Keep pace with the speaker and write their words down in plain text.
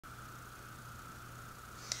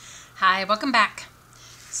Hi, welcome back.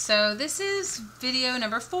 So this is video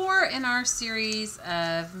number 4 in our series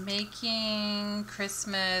of making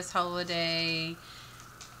Christmas, holiday,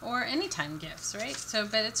 or anytime gifts, right?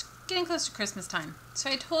 But it's getting close to Christmas time. So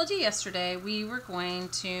I told you yesterday we were going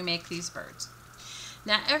to make these birds.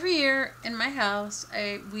 Now every year in my house,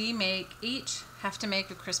 we each have to make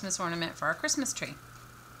a Christmas ornament for our Christmas tree.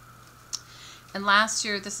 And last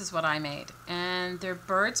year, this is what I made. And they're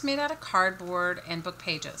birds made out of cardboard and book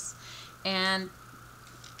pages. And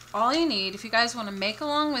all you need, if you guys want to make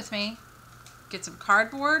along with me, get some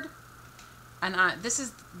cardboard. And this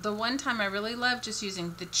is the one time I really love just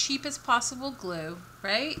using the cheapest possible glue,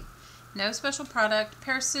 right? No special product.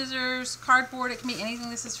 Pair of scissors, cardboard. It can be anything.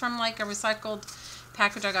 This is from like a recycled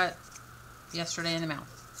package I got yesterday in the mail.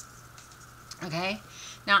 Okay?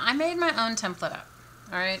 Now, I made my own template up.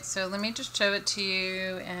 Alright, so let me just show it to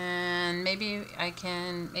you, and maybe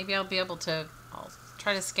I'll be able to, I'll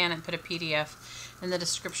try to scan it and put a PDF in the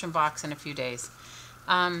description box in a few days.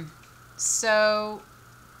 So,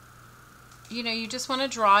 you just want to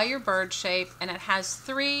draw your bird shape, and it has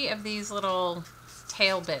 3 of these little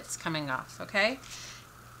tail bits coming off, okay?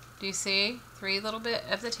 Do you see? 3 little bit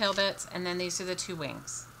of the tail bits, and then these are the 2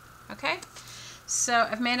 wings, okay? So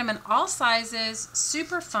I've made them in all sizes,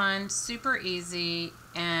 super fun, super easy,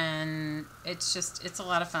 and it's a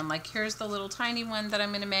lot of fun. Like here's the little tiny one that I'm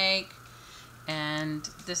going to make, and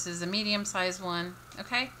this is a medium-sized one,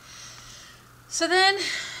 okay? So then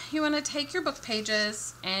you want to take your book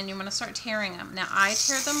pages and you want to start tearing them. Now I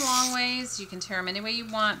tear them long ways, you can tear them any way you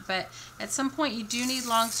want, but at some point you do need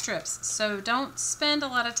long strips. So don't spend a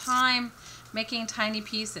lot of time making tiny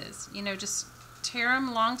pieces, just tear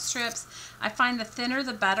them long strips. I find the thinner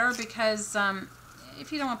the better because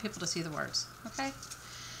if you don't want people to see the words, okay?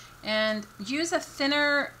 And use a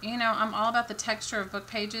thinner, I'm all about the texture of book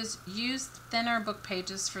pages. Use thinner book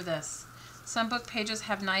pages for this. Some book pages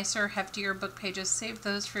have nicer, heftier book pages. Save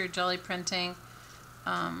those for your jelly printing.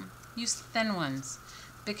 Use thin ones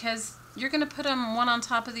because you're going to put them one on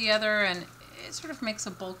top of the other and it sort of makes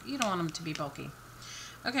a bulk. You don't want them to be bulky.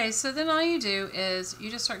 Okay, so then all you do is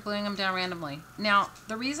you just start gluing them down randomly. Now,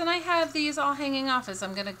 the reason I have these all hanging off is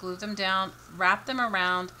I'm going to glue them down, wrap them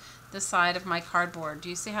around the side of my cardboard. Do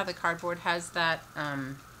you see how the cardboard has that,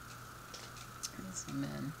 zoom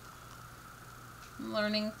in. I'm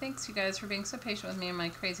learning. Thanks, you guys, for being so patient with me in my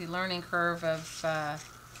crazy learning curve of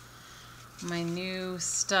my new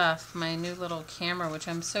stuff, my new little camera, which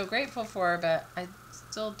I'm so grateful for, but I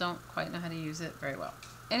still don't quite know how to use it very well.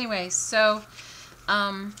 Anyway, so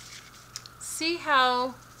see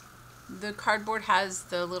how the cardboard has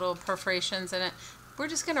the little perforations in it? We're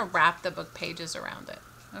just going to wrap the book pages around it,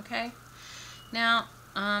 okay? Now,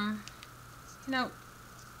 go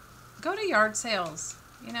to yard sales.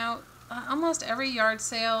 Almost every yard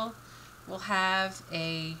sale will have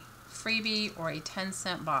a freebie or a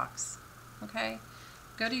 10-cent box, okay?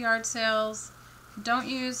 Go to yard sales. Don't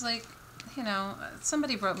use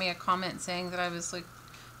somebody wrote me a comment saying that I was like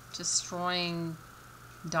destroying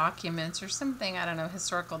documents or something, I don't know,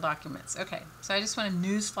 historical documents. Okay, so I just want a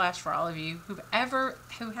news flash for all of you who have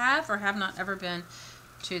or have not ever been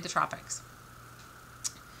to the tropics.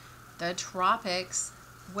 The tropics,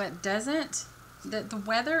 the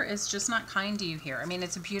weather is just not kind to you here. I mean,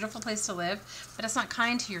 it's a beautiful place to live, but it's not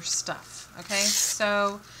kind to your stuff, okay?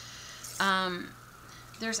 So,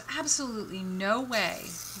 there's absolutely no way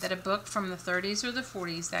that a book from the 30s or the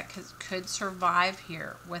 40s that could survive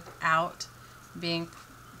here without being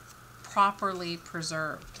properly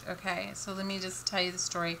preserved, okay? So let me just tell you the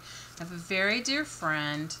story of a very dear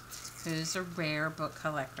friend who's a rare book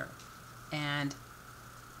collector. And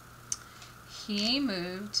he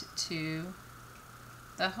moved to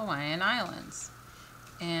the Hawaiian Islands.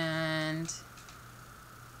 And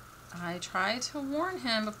I tried to warn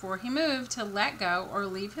him before he moved to let go or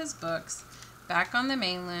leave his books back on the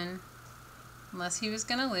mainland unless he was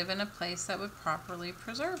going to live in a place that would properly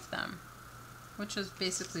preserve them, which was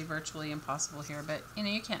basically virtually impossible here, but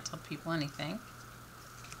you can't tell people anything.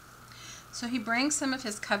 So he brings some of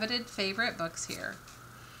his coveted favorite books here.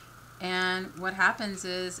 And what happens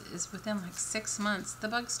is within like 6 months, the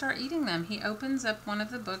bugs start eating them. He opens up one of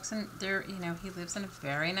the books and he lives in a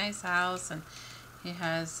very nice house and he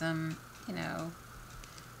has,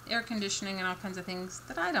 air conditioning and all kinds of things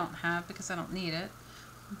that I don't have because I don't need it.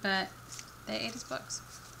 But they ate his books.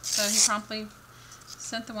 So he promptly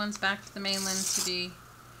sent the ones back to the mainland to be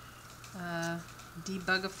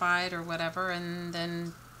debugified or whatever, and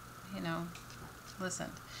then,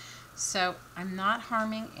 listened. So I'm not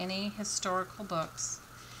harming any historical books,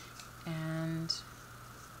 and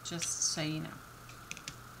just so you know.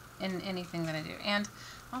 in anything that I do. And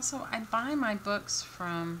also, I buy my books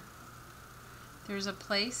from, there's a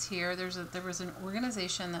place here, there was an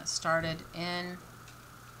organization that started in,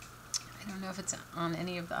 I don't know if it's on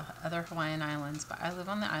any of the other Hawaiian islands, but I live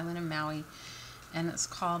on the island of Maui, and it's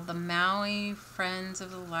called the Maui Friends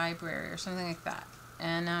of the Library or something like that.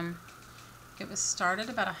 And it was started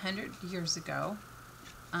about 100 years ago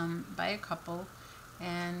by a couple,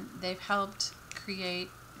 and they've helped create,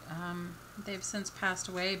 they've since passed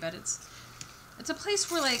away, but it's a place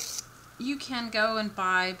where like you can go and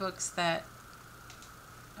buy books that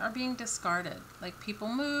are being discarded. Like people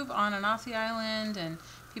move on and off the island, and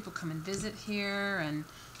people come and visit here, and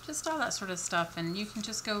just all that sort of stuff. And you can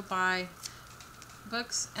just go buy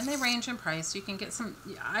books, and they range in price. You can get some,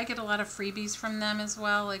 I get a lot of freebies from them as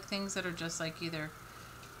well, like things that are just like either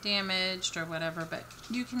damaged or whatever, but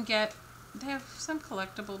you can get, they have some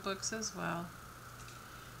collectible books as well.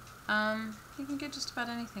 You can get just about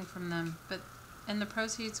anything from them, and the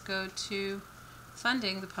proceeds go to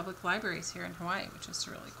funding the public libraries here in Hawaii, which is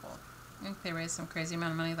really cool. I think they raised some crazy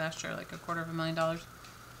amount of money last year, like $250,000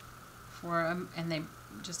 for and they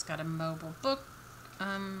just got a mobile book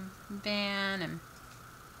van. And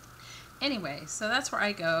anyway, so that's where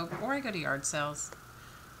I go, or I go to yard sales,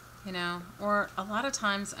 you know, or a lot of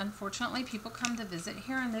times, unfortunately, people come to visit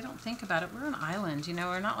here and they don't think about it. We're an island, you know,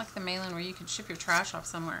 we're not like the mainland where you can ship your trash off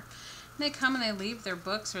somewhere. And they come and they leave their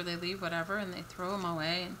books, or they leave whatever, and they throw them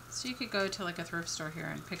away. And so you could go to like a thrift store here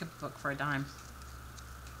and pick up a book for a dime.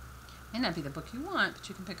 May not be the book you want, but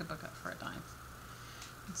you can pick a book up for a dime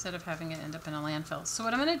instead of having it end up in a landfill. So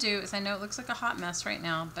what I'm going to do is, I know it looks like a hot mess right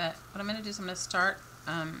now, but what I'm going to do is I'm going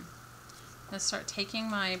to start taking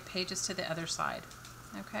my pages to the other side.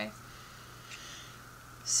 Okay,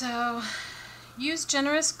 so use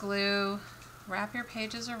generous glue, wrap your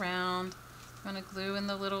pages around. I'm going to glue in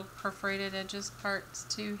the little perforated edges parts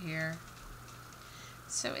too here.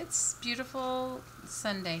 So it's beautiful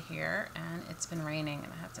Sunday here, and it's been raining,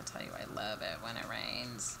 and I have to tell you, I love it when it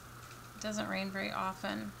rains. It doesn't rain very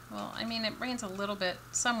often. Well, I mean, it rains a little bit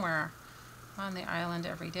somewhere on the island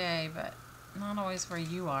every day, but not always where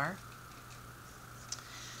you are.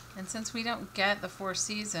 And since we don't get the 4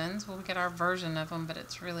 seasons, we'll get our version of them, but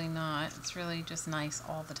it's really not. It's really just nice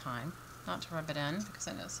all the time. Not to rub it in, because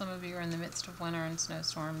I know some of you are in the midst of winter and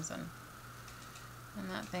snowstorms and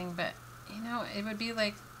that thing, but you know, it would be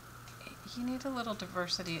like, you need a little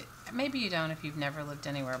diversity. Maybe you don't if you've never lived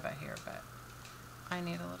anywhere but here, but I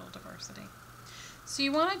need a little diversity. So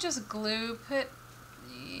you want to just glue,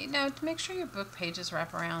 you know, to make sure your book pages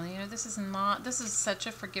wrap around. You know, this is such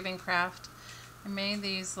a forgiving craft. I made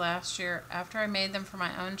these last year after I made them for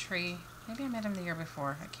my own tree. Maybe I made them the year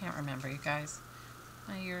before. I can't remember, you guys.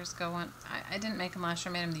 My years go on. I didn't make them last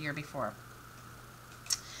year. I made them the year before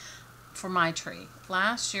for my tree.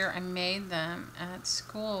 Last year I made them at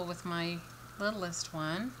school with my littlest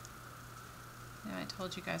one. You know, I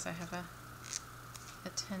told you guys I have a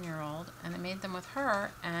 10-year-old, and I made them with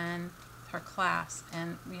her and her class,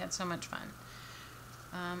 and we had so much fun.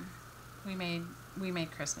 We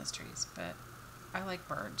made Christmas trees, but I like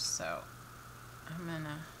birds, so I'm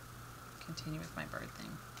gonna continue with my bird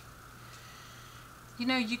thing. You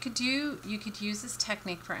know, you could use this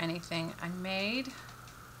technique for anything. I made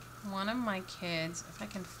one of my kids, if I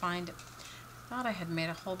can find it, I thought I had made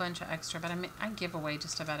a whole bunch of extra, but I give away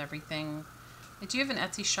just about everything. I do have an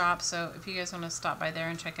Etsy shop, so if you guys want to stop by there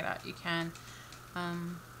and check it out, you can.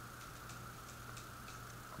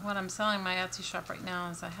 What I'm selling my Etsy shop right now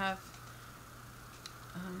is I'm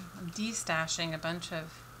de-stashing a bunch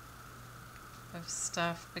of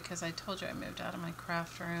stuff, because I told you I moved out of my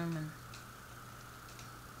craft room and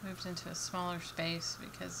moved into a smaller space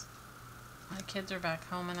because my kids are back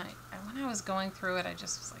home, and when I was going through it, I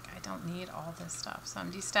just was like, I don't need all this stuff. So I'm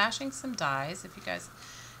de-stashing some dies. If you guys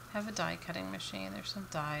have a die cutting machine, there's some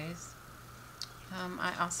dies.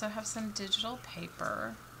 I also have some digital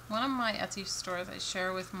paper. One of my Etsy stores, I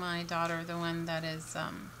share with my daughter, the one that is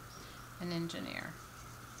an engineer,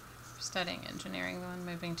 studying engineering, the one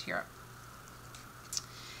moving to Europe.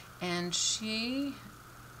 And she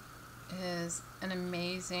is an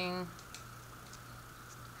amazing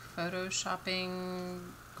photoshopping,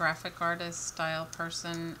 graphic artist style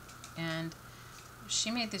person, and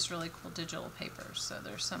she made these really cool digital papers. So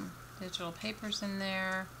there's some digital papers in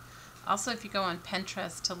there. Also, if you go on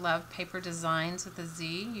Pinterest to Love Paper Designs with a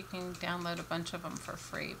Z, you can download a bunch of them for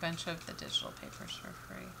free, a bunch of the digital papers for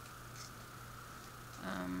free.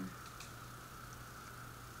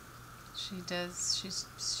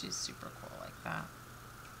 She's super cool like that.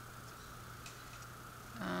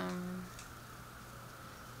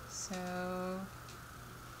 So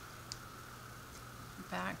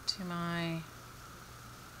back to my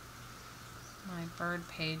bird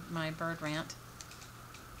page, my bird rant.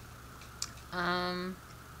 Or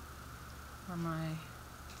my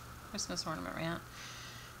Christmas ornament rant.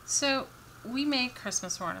 So we make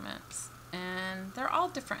Christmas ornaments, and they're all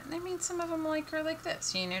different. I mean, some of them are like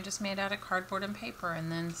this, you know, just made out of cardboard and paper,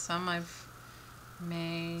 and then some I've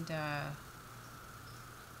made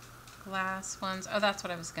glass ones. Oh, that's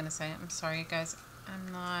what I was gonna say. I'm sorry, you guys.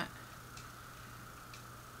 I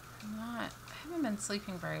haven't been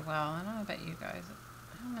sleeping very well. I don't know about you guys.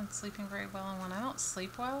 I haven't been sleeping very well, and when I don't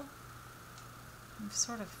sleep well, I'm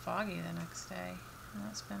sort of foggy the next day, and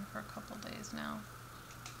that's been for a couple days now.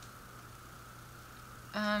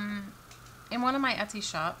 In one of my Etsy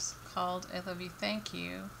shops called I Love You Thank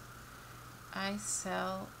You, I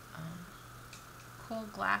sell cool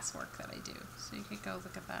glass work that I do. So you could go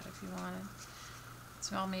look at that if you wanted.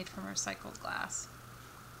 It's all made from recycled glass.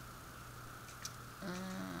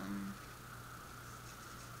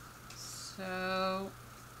 So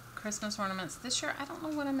Christmas ornaments. This year I don't know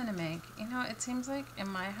what I'm going to make. You know, it seems like in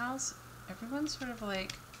my house, everyone's sort of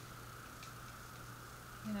like,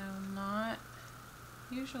 you know, not...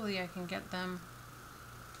 Usually I can get them,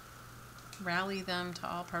 rally them to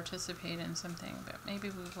all participate in something, but maybe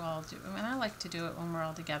we will all do. I mean, I like to do it when we're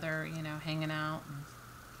all together, you know, hanging out and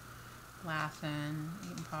laughing,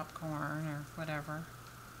 eating popcorn or whatever.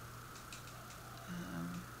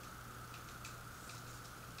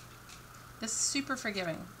 This is super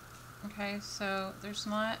forgiving. Okay, so there's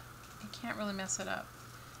not, you can't really mess it up.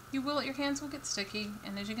 You will, your hands will get sticky,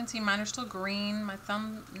 and as you can see, mine are still green. My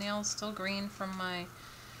thumbnail's still green from my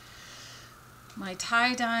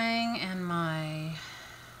tie-dyeing and my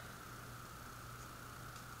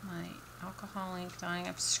alcohol ink dyeing.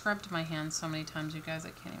 I've scrubbed my hands so many times, you guys, I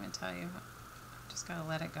can't even tell you. I've just got to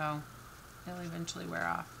let it go. It'll eventually wear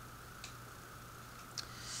off.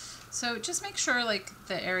 So just make sure, like,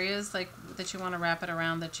 the areas like that you want to wrap it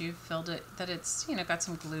around, that you've filled it, that it's, you know, got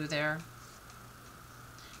some glue there.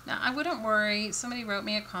 Now, I wouldn't worry. Somebody wrote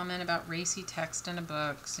me a comment about racy text in a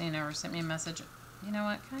book, you know, or sent me a message. You know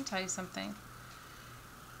what? Can I tell you something?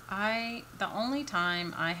 The only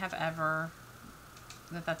time I have ever,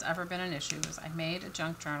 that's ever been an issue is I made a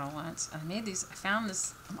junk journal once. I made these, I found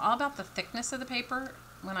this, I'm all about the thickness of the paper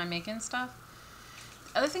when I'm making stuff.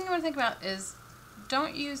 The other thing you want to think about is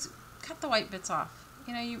don't use, cut the white bits off.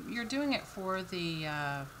 You know, you're doing it for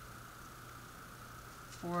the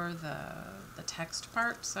text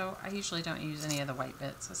part, so I usually don't use any of the white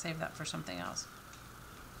bits. I save that for something else.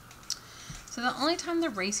 So the only time the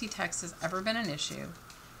racy text has ever been an issue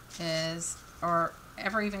is, or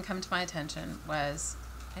ever even come to my attention, was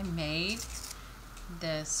I made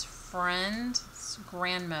this friend's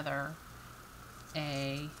grandmother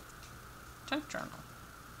a junk journal.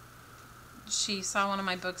 She saw one of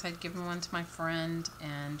my books. I'd given one to my friend,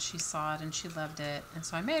 and she saw it and she loved it, and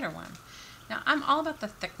so I made her one. Now, I'm all about the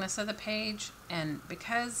thickness of the page, and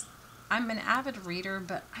because I'm an avid reader,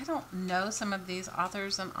 but I don't know some of these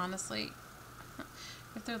authors, and honestly,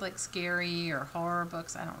 if they're like scary or horror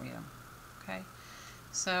books, I don't read them, okay?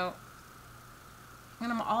 So,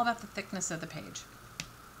 and I'm all about the thickness of the page,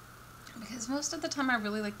 because most of the time I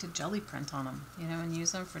really like to jelly print on them, you know, and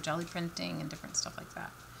use them for jelly printing and different stuff like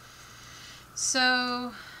that.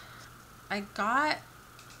 So,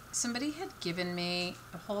 somebody had given me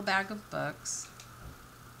a whole bag of books,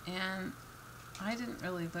 and I didn't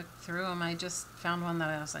really look through them. I just found one that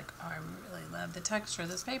I was like, oh, I really love the texture of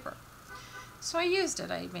this paper. So I used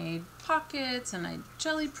it. I made pockets, and I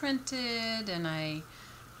jelly printed, and I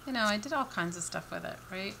did all kinds of stuff with it,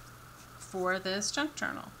 right, for this junk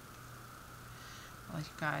journal. Well, you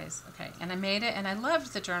guys, okay, and I made it, and I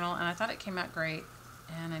loved the journal, and I thought it came out great,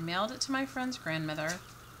 and I mailed it to my friend's grandmother,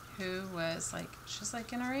 who was like, she's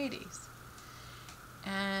like in her 80s.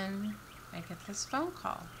 And I get this phone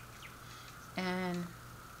call, and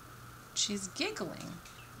she's giggling,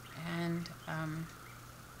 and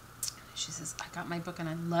she says, I got my book and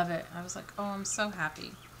I love it. I was like, oh, I'm so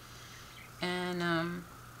happy. And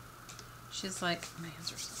she's like, my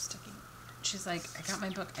hands are so sticky. She's like, I got my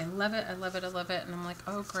book. I love it. I love it. I love it. And I'm like,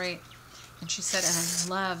 oh, great. And she said, and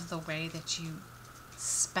I love the way that you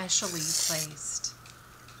specially placed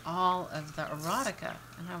all of the erotica.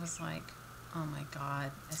 And I was like, oh my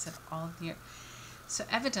God. I said, all of your... So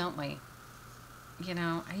evidently, you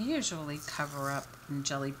know, I usually cover up and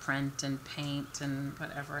jelly print and paint and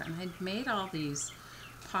whatever. And I'd made all these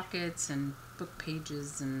pockets and book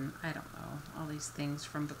pages and I don't know, all these things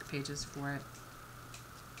from book pages for it.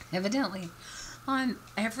 Evidently, on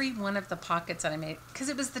every one of the pockets that I made, because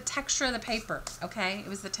it was the texture of the paper, okay? It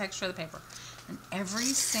was the texture of the paper. And every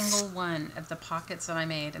single one of the pockets that I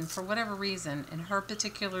made, and for whatever reason, in her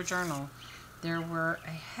particular journal, there were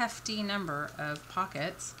a hefty number of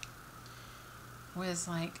pockets, was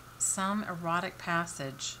like some erotic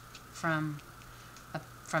passage from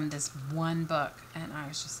this one book. And I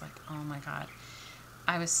was just like, oh my God.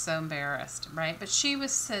 I was so embarrassed, right? But she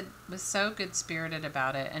was so good-spirited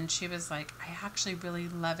about it, and she was like, I actually really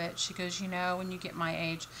love it. She goes, when you get my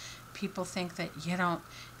age, people think that you don't,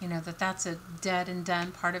 that's a dead and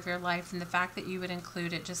done part of your life, and the fact that you would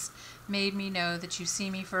include it just made me know that you see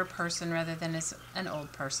me for a person rather than as an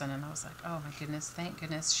old person. And I was like, oh my goodness, thank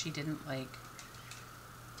goodness she didn't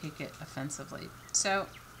take it offensively. So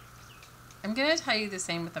I'm going to tell you the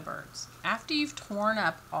same with the birds. After you've torn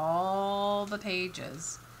up all the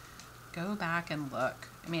pages, go back and look.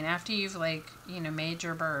 After you've made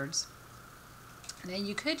your birds. Now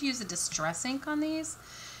you could use a distress ink on these,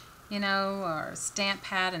 or a stamp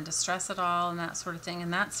pad and distress it all and that sort of thing.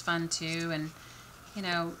 And that's fun too. And,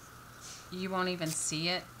 you won't even see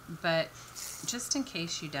it, but just in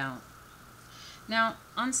case you don't. Now,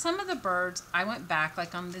 on some of the birds, I went back,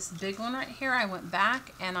 like on this big one right here, I went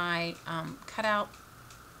back and I cut out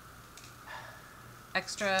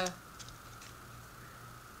extra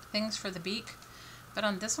things for the beak. But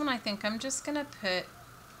on this one, I think I'm going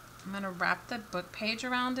to wrap the book page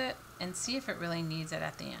around it and see if it really needs it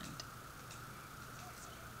at the end.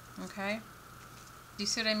 Okay? Do you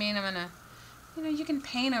see what I mean? I'm going to, you can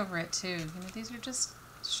paint over it too. These are it's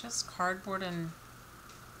just cardboard and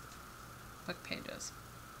book pages.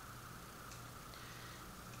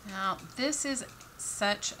 Now this is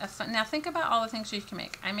such a fun, now think about all the things you can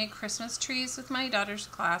make. I made Christmas trees with my daughter's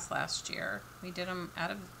class last year. We did them out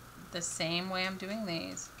of the same way I'm doing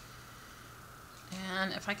these.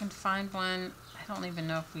 And if I can find one, I don't even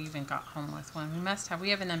know if we even got home with one. We must have. We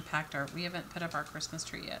haven't we haven't put up our Christmas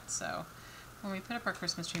tree yet. So when we put up our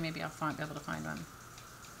Christmas tree, maybe I'll be able to find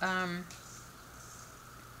one.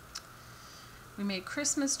 We made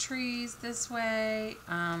Christmas trees this way.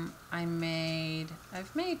 I've made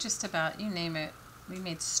just about, you name it. We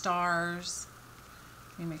made stars.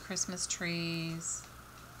 We made Christmas trees.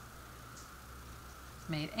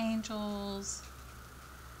 Made angels.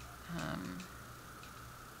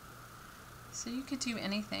 So you could do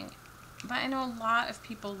anything. But I know a lot of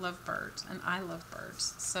people love birds, and I love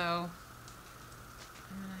birds. So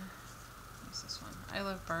I'm gonna use this one. I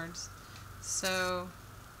love birds. So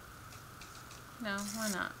no, why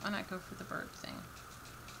not? Why not go for the bird thing?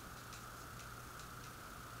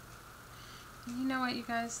 You know what, you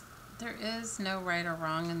guys? There is no right or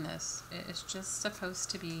wrong in this. It is just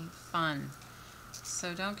supposed to be fun.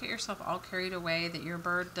 So don't get yourself all carried away that your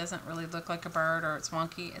bird doesn't really look like a bird or it's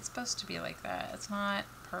wonky. It's supposed to be like that. It's not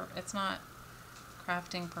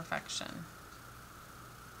crafting perfection.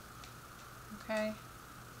 Okay?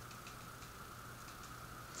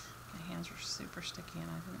 My hands are super sticky and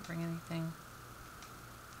I didn't bring anything.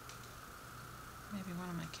 Maybe one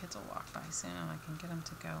of my kids will walk by soon and I can get them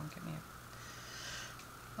to go and get me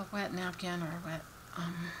a wet napkin or a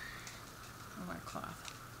wet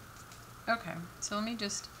cloth. Okay, so let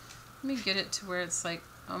me get it to where it's like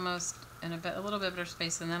almost in a little bit better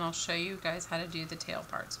space, and then I'll show you guys how to do the tail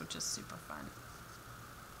parts, which is super fun.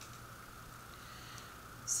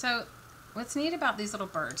 So what's neat about these little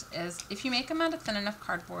birds is if you make them out of thin enough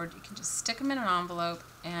cardboard, you can just stick them in an envelope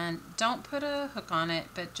and don't put a hook on it,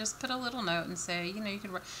 but just put a little note and say, you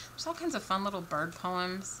could write. There's all kinds of fun little bird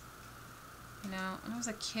poems. When I was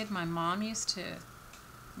a kid, my mom used to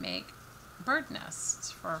make bird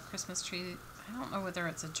nests for our Christmas tree. I don't know whether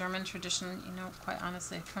it's a German tradition, quite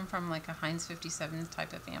honestly. I come from like a Heinz 57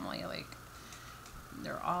 type of family. Like,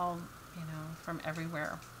 they're all, from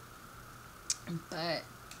everywhere. But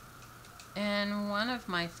in one of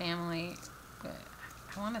my family,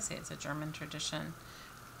 I want to say it's a German tradition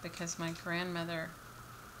because my grandmother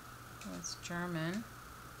was German,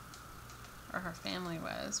 or her family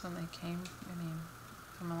was when they came,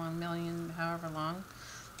 from a however long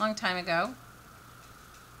time ago.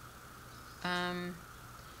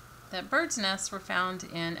 That birds' nests were found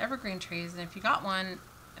in evergreen trees, and if you got one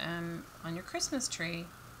on your Christmas tree,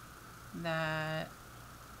 that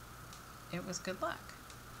it was good luck.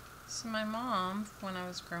 So my mom, when I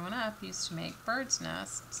was growing up, used to make birds'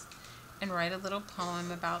 nests and write a little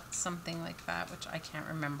poem about something like that, which I can't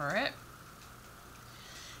remember it.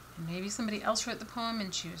 And maybe somebody else wrote the poem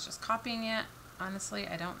and she was just copying it. Honestly,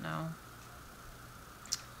 I don't know.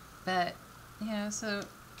 But, so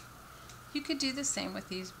you could do the same with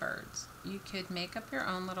these birds. You could make up your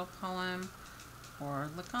own little poem. or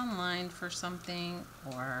look online for something,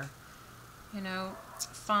 or, you know,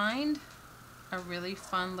 find a really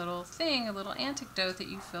fun little thing, a little anecdote that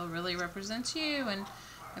you feel really represents you and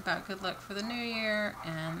about good luck for the new year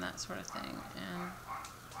and that sort of thing.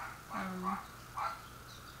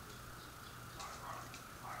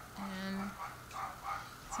 And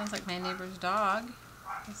it sounds like my neighbor's dog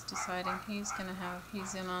is deciding he's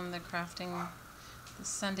in on the crafting, the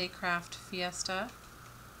Sunday craft fiesta,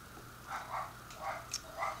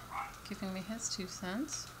 giving me his 2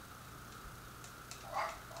 cents.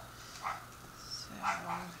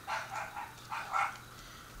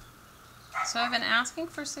 So I've been asking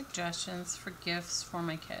for suggestions for gifts for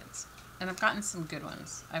my kids, and I've gotten some good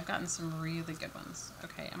ones. I've gotten some really good ones.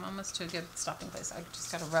 Okay, I'm almost to a good stopping place. I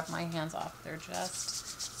just got to rub my hands off. They're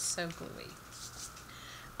just so gluey.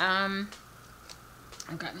 I've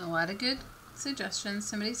gotten a lot of good suggestions.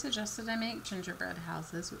 Somebody suggested I make gingerbread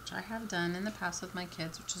houses, which I have done in the past with my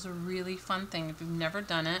kids, which is a really fun thing. If you've never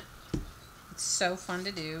done it, it's so fun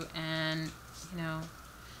to do, and you know,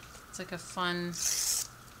 it's like a fun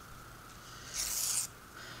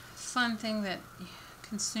thing that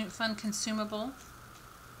consumable.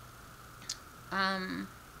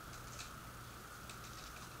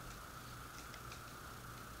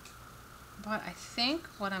 But I think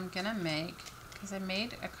what I'm gonna make, because I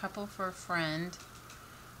made a couple for a friend,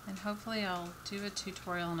 and hopefully I'll do a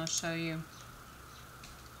tutorial and I'll show you.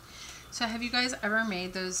 So have you guys ever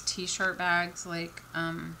made those t-shirt bags, like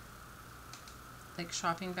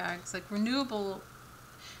shopping bags, like renewable?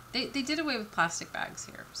 They did away with plastic bags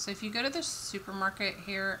here. So if you go to the supermarket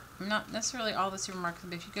here, not necessarily all the supermarkets,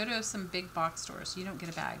 but if you go to some big box stores, you don't get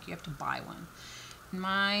a bag. You have to buy one.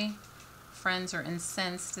 My friends are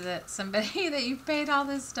incensed that somebody that you've paid all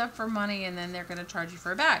this stuff for money and then they're going to charge you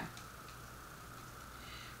for a bag.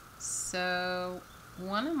 So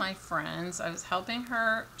one of my friends, I was helping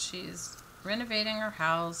her. She's renovating her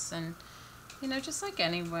house, and you know, just like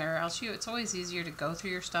anywhere else, it's always easier to go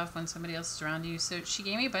through your stuff when somebody else is around you. So she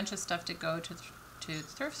gave me a bunch of stuff to go to the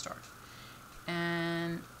thrift store.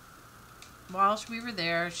 And while we were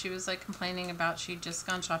there, she was like complaining about she'd just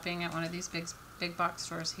gone shopping at one of these big box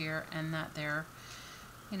stores here, and that they're,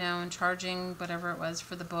 you know, and charging whatever it was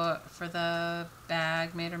for the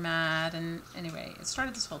bag made her mad. And anyway, it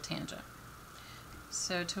started this whole tangent.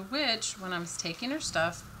 So to which, when I was taking her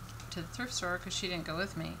stuff to the thrift store, because she didn't go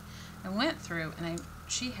with me, I went through and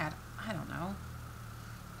she had, I don't know,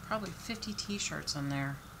 probably 50 t-shirts on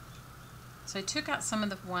there. So I took out some of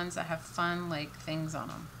the ones that have fun like things on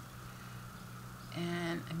them,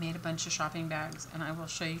 and I made a bunch of shopping bags, and I will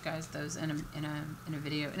show you guys those in a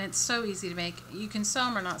video. And it's so easy to make. You can sew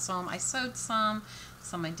them or not sew them. I sewed some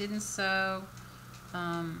I didn't sew, but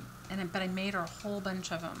I made her a whole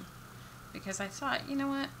bunch of them because I thought, you know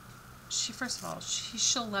what? First of all,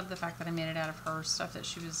 she'll love the fact that I made it out of her stuff that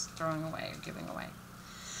she was throwing away or giving away.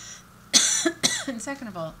 And second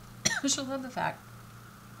of all, she'll love the fact,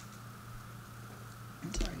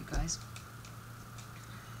 I'm sorry you guys,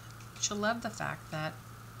 she'll love the fact that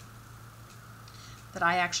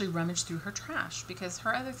I actually rummaged through her trash, because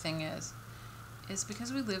her other thing is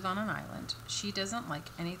because we live on an island, she doesn't like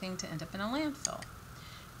anything to end up in a landfill.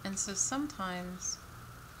 And so sometimes,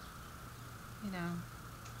 you know,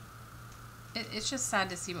 it's just sad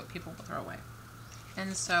to see what people will throw away.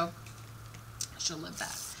 And so she'll love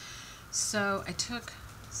that. So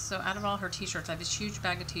out of all her t-shirts, I have this huge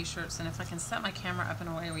bag of t-shirts, and if I can set my camera up in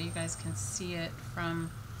a way where you guys can see it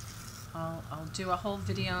from, I'll do a whole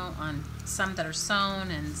video on some that are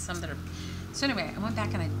sewn and some that are, so anyway, I went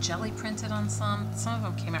back and I jelly printed on some of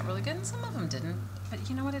them came out really good and some of them didn't, but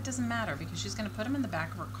you know what, it doesn't matter, because she's going to put them in the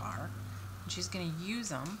back of her car, and she's going to use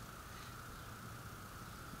them.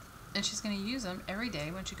 And she's going to use them every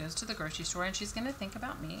day when she goes to the grocery store, and she's going to think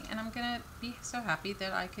about me, and I'm going to be so happy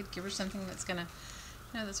that I could give her something that's going to,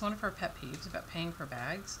 you know, that's one of her pet peeves about paying for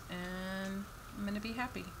bags, and I'm going to be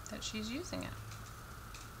happy that she's using it.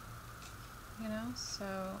 You know, so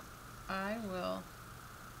I'll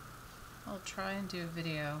try and do a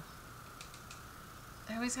video.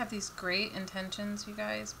 I always have these great intentions, you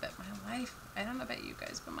guys, but my life, I don't know about you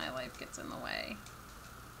guys, but my life gets in the way.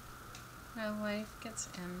 My life gets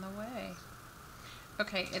in the way.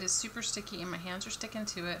 Okay, it is super sticky and my hands are sticking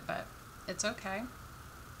to it, but it's okay.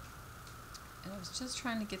 And I was just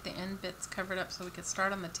trying to get the end bits covered up so we could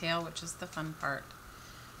start on the tail, which is the fun part.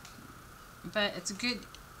 But it's good.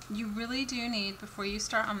 You really do need, before you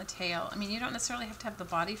start on the tail, I mean, you don't necessarily have to have the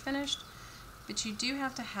body finished, but you do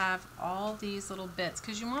have to have all these little bits,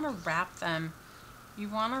 because you want to wrap them. You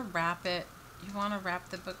want to wrap it. You want to wrap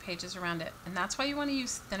the book pages around it. And that's why you want to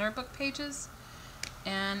use thinner book pages,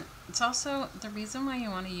 And it's also the reason why you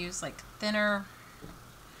want to use like thinner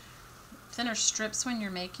strips when you're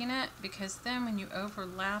making it, because then when you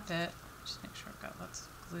overlap it, just make sure I've got lots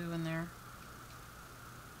of glue in there.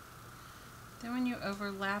 Then when you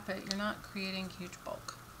overlap it, you're not creating huge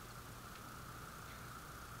bulk.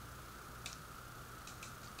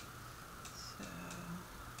 So,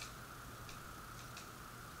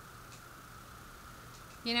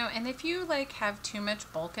 you know, and if you like have too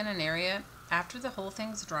much bulk in an area, after the whole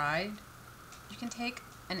thing's dried, you can take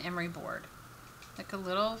an emery board, like a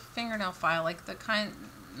little fingernail file, like the kind,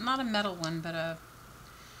 not a metal one, but a,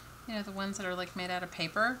 you know, the ones that are like made out of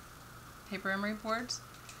paper emery boards.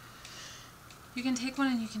 You can take one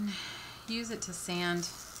and you can use it to sand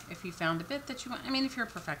if you found a bit that you want. I mean, if you're a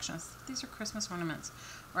perfectionist. These are Christmas ornaments.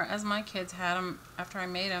 Or as my kids had them, after I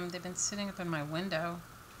made them, they've been sitting up in my window.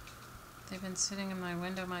 They've been sitting in my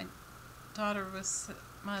window. My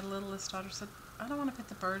littlest daughter said, I don't want to put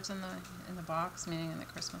the birds in the box, meaning in the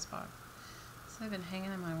Christmas box. So they've been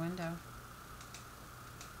hanging in my window.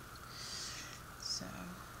 So,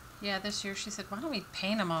 yeah, this year she said, why don't we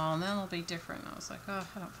paint them all and then it'll be different. And I was like, oh,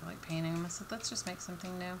 I don't feel like painting them. I said, let's just make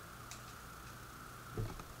something new.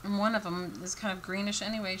 And one of them is kind of greenish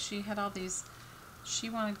anyway. She had all these, she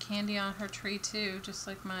wanted candy on her tree too, just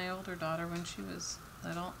like my older daughter when she was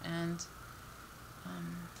little. And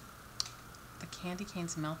the candy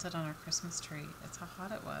canes melted on our Christmas tree. That's how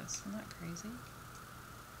hot it was. Isn't that crazy?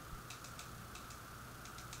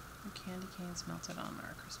 The candy canes melted on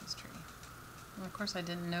our Christmas tree. And of course I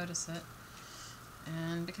didn't notice it.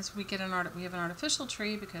 And because we have an artificial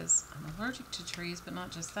tree because I'm allergic to trees, but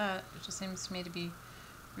not just that. It just seems to me to be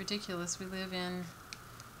ridiculous. We live in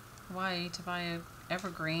Hawaii to buy a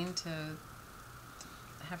evergreen to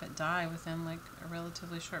have it die within like a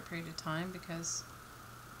relatively short period of time because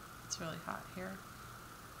it's really hot here.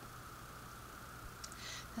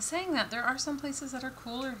 Now, saying that, there are some places that are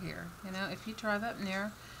cooler here. You know, if you drive up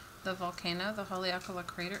near the volcano, the Haleakala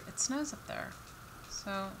crater, it snows up there.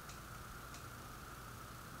 So,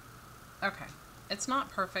 okay, it's not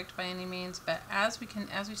perfect by any means, but as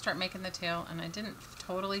we start making the tail, and I didn't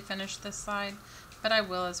totally finish this side, but I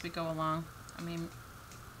will as we go along. I mean,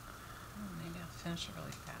 maybe I'll finish it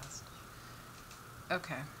really fast.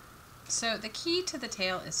 Okay, so the key to the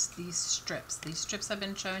tail is these strips. These strips I've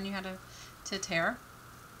been showing you how to tear.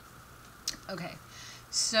 Okay,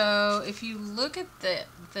 so if you look at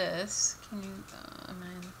this, can you, am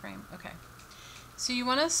I in the frame? Okay. So you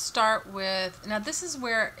want to start with, now this is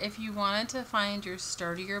where if you wanted to find your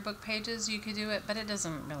sturdier book pages, you could do it, but it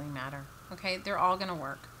doesn't really matter. Okay, they're all going to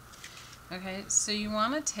work. Okay, so you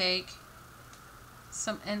want to take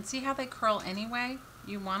some, and see how they curl anyway?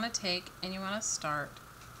 You want to take, and you want to start,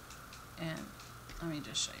 and let me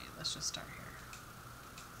just show you. Let's just start here.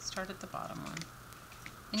 Start at the bottom one.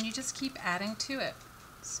 And you just keep adding to it.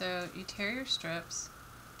 So you tear your strips,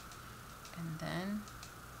 and then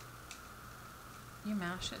you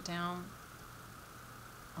mash it down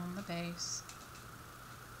on the base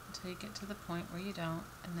until you get to the point where you don't,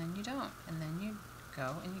 and then you don't, and then you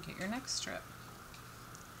go and you get your next strip.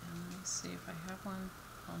 And let me see if I have one.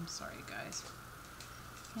 Oh, I'm sorry, guys.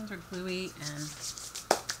 Hands are gluey, and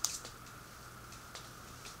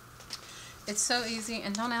it's so easy.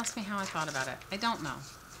 And don't ask me how I thought about it. I don't know.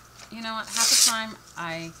 You know what? Half the time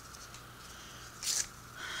I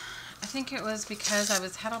think it was because I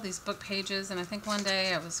had all these book pages, and I think one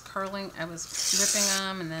day I was ripping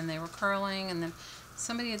them, and then they were curling, and then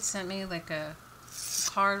somebody had sent me like a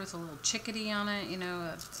card with a little chickadee on it, you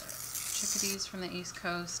know, chickadees from the East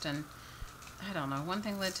Coast, and I don't know, one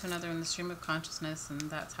thing led to another in the stream of consciousness, and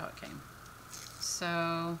that's how it came.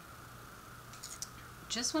 So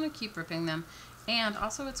just want to keep ripping them. And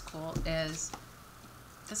also what's cool is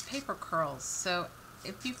this paper curls, so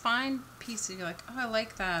if you find pieces you're like, oh, I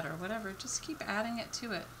like that, or whatever, just keep adding it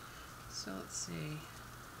to it. So let's see.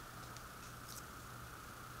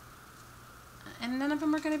 And none of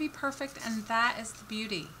them are going to be perfect, and that is the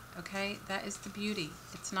beauty, okay? That is the beauty.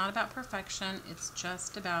 It's not about perfection. It's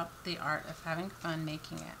just about the art of having fun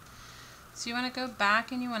making it. So you want to go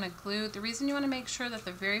back and you want to glue. The reason you want to make sure that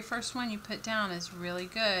the very first one you put down is really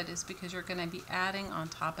good is because you're going to be adding on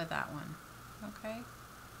top of that one, okay?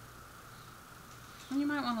 And you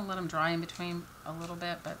might want to let them dry in between a little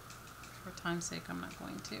bit, but for time's sake, I'm not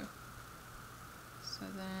going to. So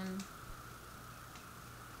then,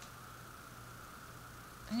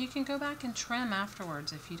 and you can go back and trim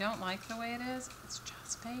afterwards. If you don't like the way it is, it's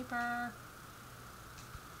just paper.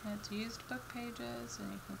 It's used book pages,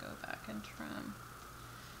 and you can go back and trim.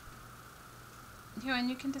 You know, and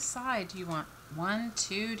you can decide, do you want 1,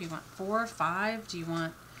 2, do you want 4, 5, do you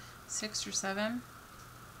want 6 or 7?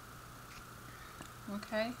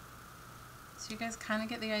 okay? So you guys kind of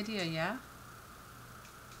get the idea, yeah?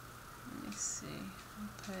 Let me see.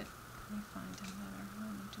 Let me find another.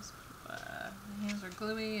 Let me just, my hands are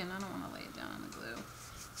gluey and I don't want to lay it down on the glue.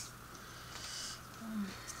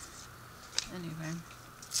 Anyway.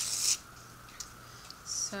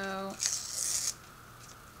 So,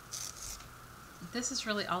 this is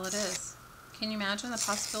really all it is. Can you imagine? The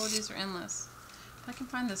possibilities are endless. If I can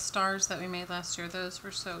find the stars that we made last year, those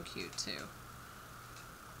were so cute too.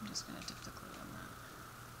 I'm just going to dip the glue in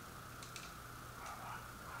that.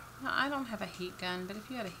 Now, I don't have a heat gun, but if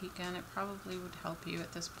you had a heat gun, it probably would help you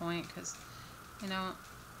at this point because, you know,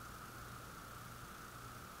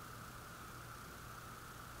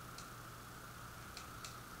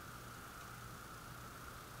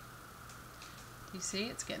 you see,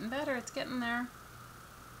 it's getting better. It's getting there.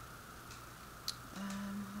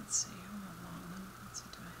 Let's see. I want a long one. Let's see.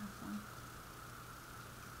 Do I have one?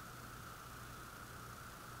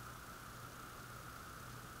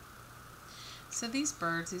 So these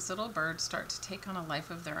birds, these little birds, start to take on a life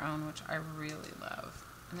of their own, which I really love.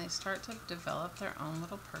 And they start to develop their own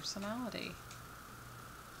little personality.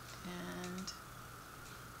 And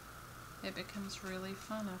it becomes really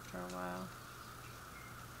fun after a while.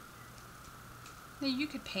 Now you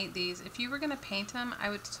could paint these. If you were going to paint them, I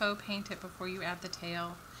would so paint it before you add the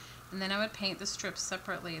tail. And then I would paint the strips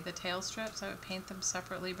separately. The tail strips, I would paint them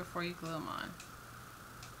separately before you glue them on.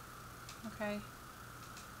 Okay?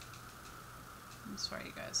 I'm sorry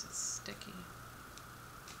you guys, it's sticky.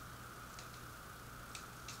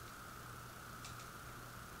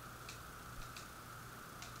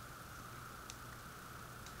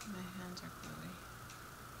 My hands are gluey.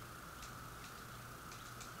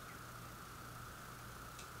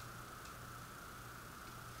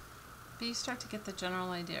 But you start to get the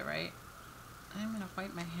general idea, right? I'm going to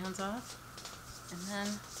wipe my hands off, and then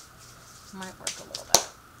it might work a little bit.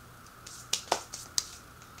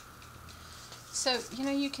 So, you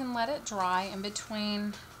know, you can let it dry in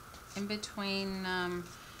between, I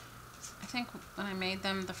think when I made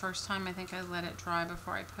them the first time, I think I let it dry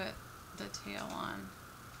before I put the tail on.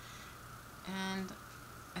 And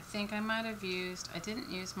I think I might have used, I didn't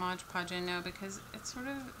use Mod Podge, I know, because it's sort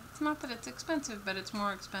of, it's not that it's expensive, but it's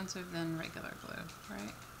more expensive than regular glue,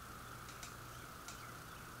 right?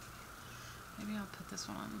 Maybe I'll put this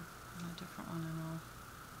one on a different one and I will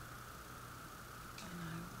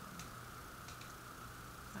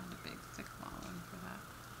find a big thick long one for that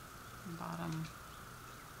bottom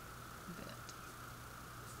bit.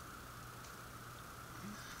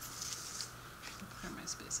 I'll clear my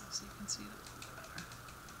space off so you can see it a little bit better.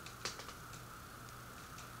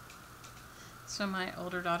 So my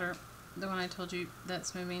older daughter, the one I told you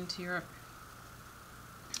that's moving to Europe,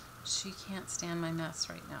 she can't stand my mess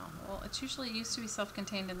right now. Well, it used to be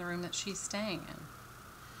self-contained in the room that she's staying in.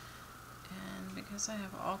 And because I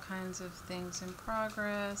have all kinds of things in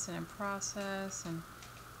progress and in process and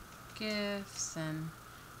gifts and,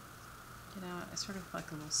 you know, I sort of like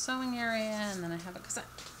a little sewing area, and then I have it, because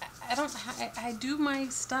I do my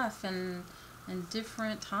stuff in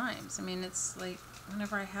different times. I mean, it's like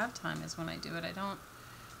whenever I have time is when I do it.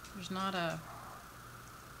 There's not a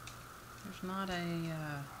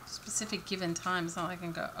specific given time. It's not like I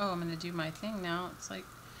can go, oh, I'm going to do my thing now. It's like,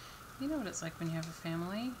 you know what it's like when you have a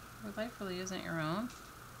family. Your life really isn't your own.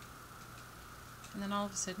 And then all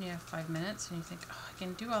of a sudden you have 5 minutes and you think, oh, I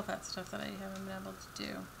can do all that stuff that I haven't been able to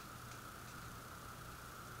do.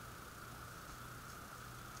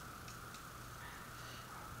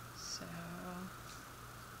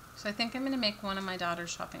 So I think I'm going to make one of my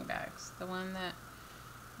daughter's shopping bags. The one that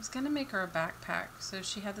I was going to make her a backpack. So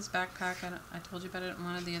she had this backpack, and I told you about it in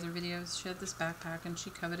one of the other videos. She had this backpack and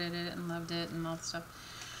she coveted it and loved it and all the stuff.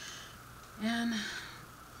 And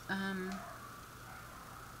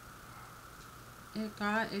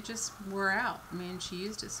it just wore out. I mean, she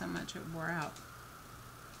used it so much it wore out.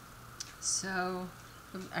 So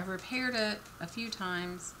I repaired it a few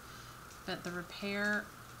times, but the repair,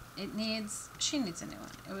 she needs a new one.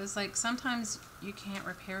 It was like sometimes you can't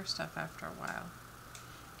repair stuff after a while.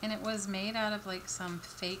 And it was made out of like some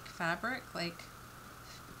fake fabric, like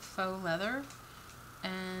faux leather,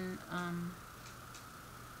 and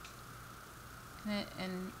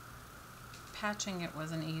patching it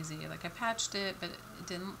wasn't easy. Like I patched it, but it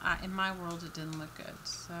didn't. In my world, it didn't look good.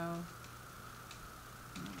 So I'm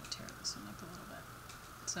gonna tear this one up a little bit.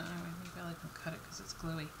 So anyway, maybe I can cut it because it's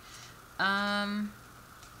gluey.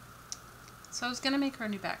 So I was gonna make her a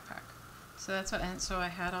new backpack. So that's what. And so I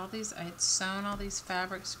had sewn all these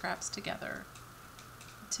fabric scraps together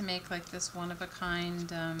to make like this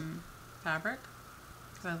one-of-a-kind fabric,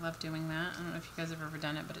 because I love doing that. I don't know if you guys have ever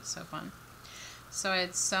done it, but it's so fun. So I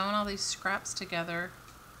had sewn all these scraps together,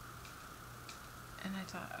 and I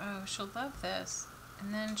thought, oh, she'll love this.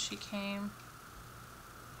 And then she came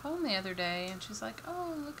home the other day, and she's like,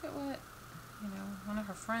 oh, look at what, one of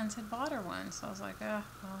her friends had bought her one. So I was like, oh,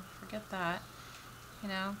 well, forget that,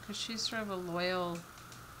 because she's sort of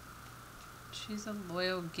she's a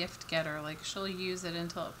loyal gift getter. Like, she'll use it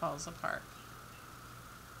until it falls apart.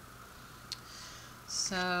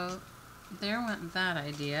 So there went that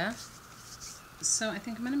idea. So I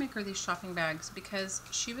think I'm going to make her these shopping bags, because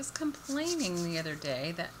she was complaining the other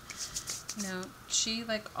day that, she,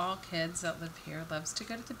 like all kids that live here, loves to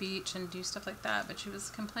go to the beach and do stuff like that. But she was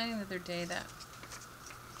complaining the other day that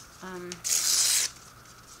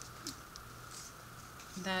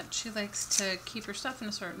that she likes to keep her stuff in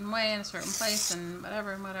a certain way, in a certain place, and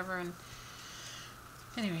whatever. And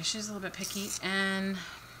anyway, she's a little bit picky, and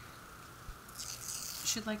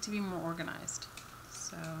she'd like to be more organized.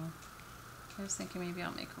 So I was thinking maybe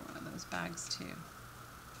I'll make her one of those bags too.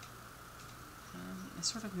 I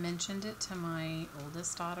sort of mentioned it to my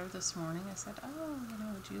oldest daughter this morning. I said, oh,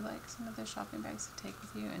 would you like some of those shopping bags to take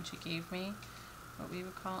with you? And she gave me what we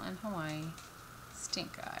would call in Hawaii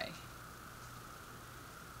stink eye,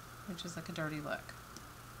 which is like a dirty look.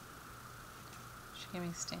 She gave me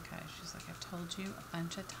stink eye. She's like, I've told you a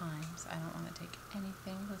bunch of times I don't want to take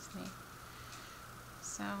anything with me.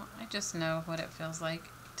 So I just know what it feels like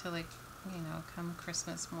to, like, come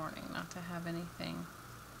Christmas morning, not to have anything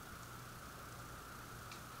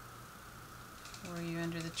for you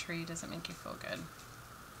under the tree. Doesn't make you feel good,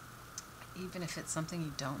 even if it's something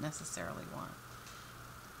you don't necessarily want.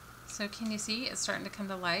 So can you see it's starting to come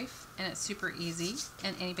to life, and it's super easy,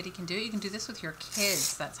 and anybody can do it. You can do this with your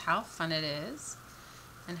kids. That's how fun it is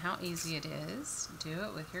and how easy it is. Do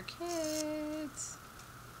it with your kids.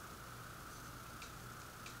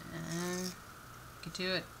 And you could do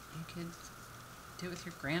it. You could do it with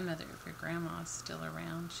your grandmother if your grandma's still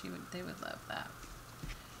around. They would love that.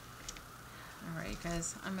 All right,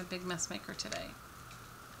 guys, I'm a big mess maker today.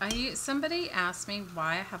 Somebody asked me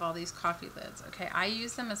why I have all these coffee lids. Okay, I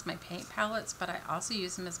use them as my paint palettes, but I also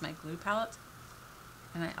use them as my glue palettes,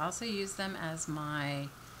 and I also use them as my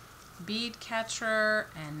bead catcher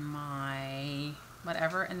and my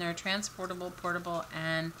whatever, and they're transportable, portable,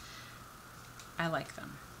 and I like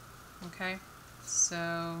them. Okay, so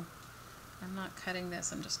I'm not cutting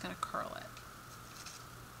this, I'm just going to curl it.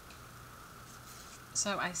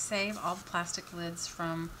 So I save all the plastic lids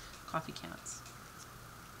from coffee cans.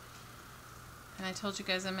 And I told you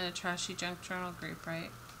guys I'm in a Trashy Junk Journal group, right?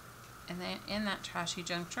 And then in that Trashy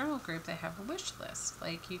Junk Journal group, they have a wish list.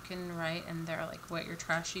 Like, you can write, and they're like, what your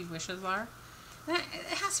trashy wishes are. And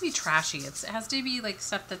it has to be trashy. It has to be like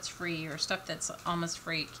stuff that's free or stuff that's almost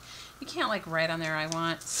free. You can't like write on there, I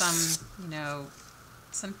want some,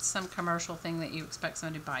 some commercial thing that you expect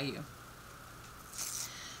someone to buy you.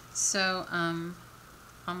 So,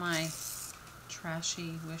 on my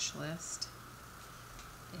trashy wish list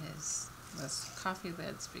is this coffee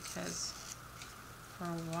lids, because for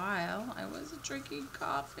a while I wasn't drinking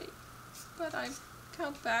coffee, but I've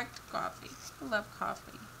come back to coffee. I love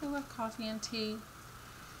coffee. I love coffee and tea.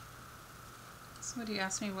 Somebody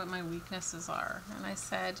asked me what my weaknesses are, and I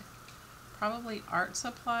said probably art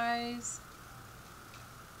supplies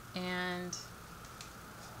and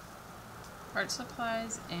art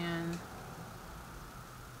supplies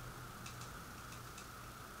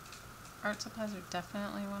are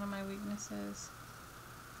definitely one of my weaknesses.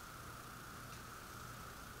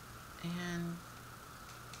 And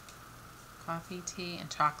coffee, tea, and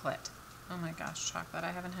chocolate. Oh my gosh, chocolate.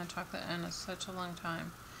 I haven't had chocolate in such a long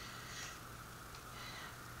time.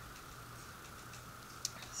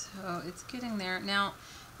 So it's getting there. Now,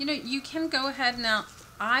 you can go ahead now.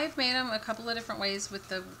 I've made them a couple of different ways with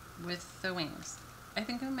the wings. I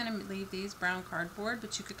think I'm going to leave these brown cardboard,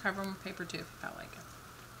 but you could cover them with paper too if you felt like it.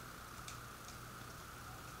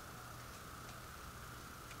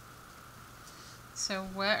 So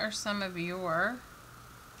what are some of your,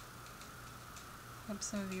 I hope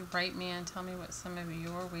some of you write me and tell me what some of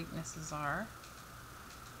your weaknesses are.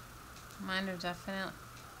 Mine are definitely,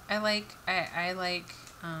 I like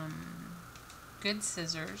good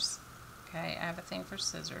scissors. Okay, I have a thing for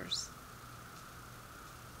scissors.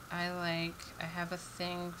 I have a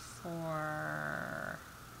thing for,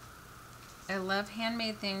 I love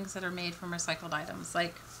handmade things that are made from recycled items.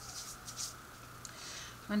 Like,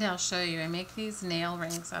 one day I'll show you. I make these nail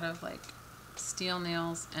rings out of like steel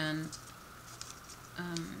nails, and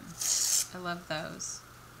I love those.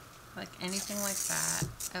 Like anything like that.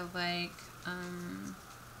 I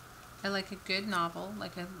like a good novel.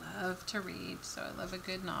 Like, I love to read, so I love a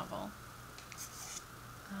good novel.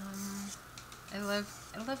 I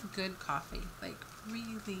love good coffee, like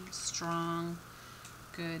really strong,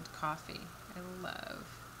 good coffee. I love.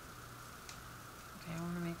 Okay, I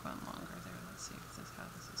want to make one longer there. Let's see if this how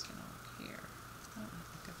this is gonna look here. Oh,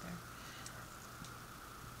 look at there.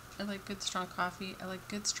 I like good strong coffee. I like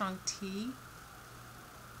good strong tea.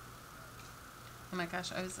 Oh my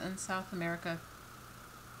gosh, I was in South America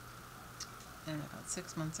about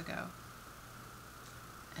 6 months ago,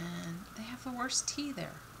 and they have the worst tea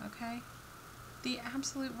there. Okay, the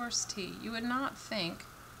absolute worst tea. You would not think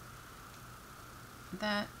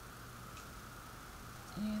that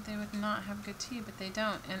they would not have good tea, but they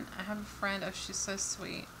don't. And I have a friend. Oh, she's so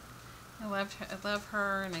sweet. I love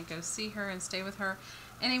her, and I go see her and stay with her.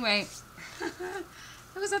 Anyway,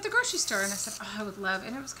 I was at the grocery store, and I said, "Oh, I would love."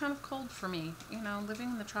 And it was kind of cold for me,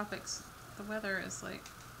 living in the tropics. The weather is like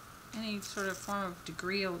any sort of form of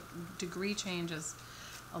degree change is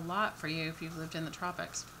a lot for you if you've lived in the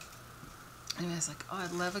tropics. Anyway, I was like, "Oh,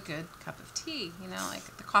 I'd love a good cup of tea."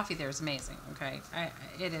 Like the coffee there is amazing. Okay,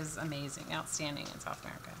 it is amazing, outstanding in South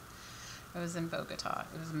America. I was in Bogota.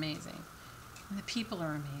 It was amazing, and the people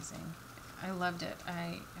are amazing. I loved it.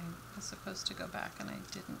 I was supposed to go back, and I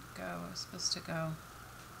didn't go. I was supposed to go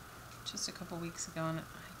just a couple weeks ago, and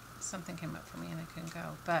something came up for me, and I couldn't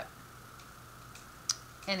go. But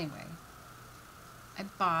anyway, I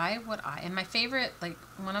buy and my favorite, I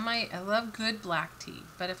love good black tea,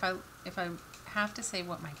 but if I have to say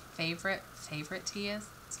what my favorite tea is,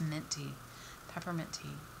 it's mint tea, peppermint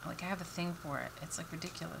tea. I have a thing for it. It's like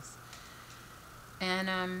ridiculous.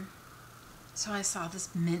 And so I saw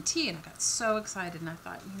this mint tea, and I got so excited, and I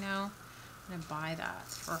thought, I'm gonna buy that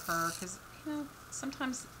for her, because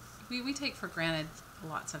sometimes we take for granted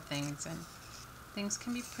lots of things, and things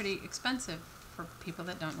can be pretty expensive for people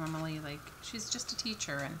that don't normally, she's just a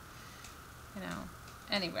teacher, and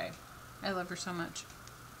anyway, I love her so much.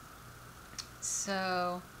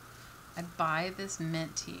 So I buy this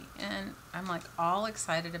mint tea, and I'm all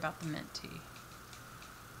excited about the mint tea.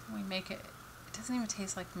 We make it. It doesn't even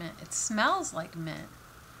taste like mint. It smells like mint,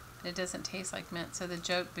 but it doesn't taste like mint. So the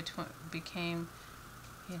joke became,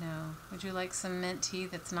 would you like some mint tea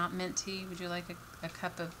that's not mint tea? Would you like a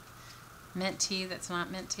cup of mint tea that's not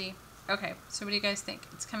mint tea? Okay, so what do you guys think?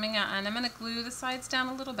 It's coming out, and I'm going to glue the sides down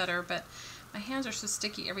a little better, but my hands are so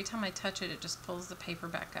sticky. Every time I touch it, it just pulls the paper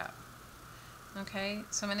back up. Okay,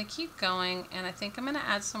 so I'm going to keep going, and I think I'm going to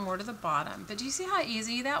add some more to the bottom. But do you see how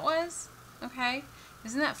easy that was? Okay,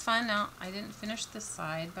 isn't that fun? Now, I didn't finish this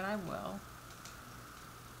side, but I will.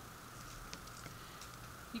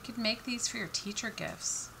 You could make these for your teacher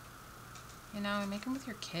gifts. Make them with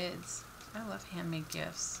your kids. I love handmade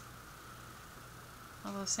gifts.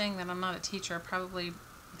 Although saying that I'm not a teacher, I probably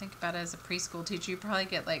think about it as a preschool teacher. You probably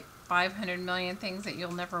get 500 million things that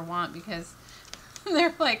you'll never want because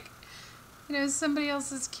they're somebody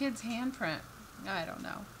else's kid's handprint. I don't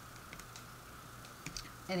know.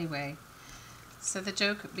 Anyway, so the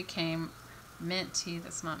joke became mint tea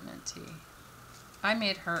that's not mint tea. I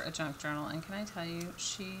made her a junk journal, and can I tell you,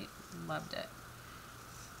 she loved it.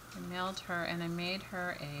 I mailed her, and I made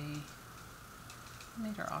her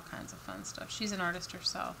all kinds of fun stuff. She's an artist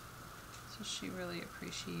herself, so she really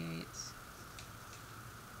appreciates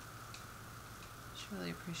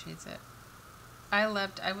it.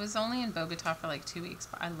 I was only in Bogota for 2 weeks,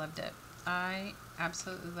 but I loved it. I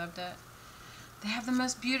absolutely loved it. They have the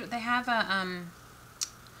most beautiful, they have oh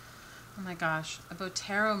my gosh, a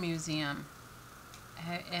Botero museum.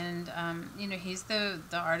 And, he's the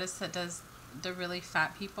artist that does the really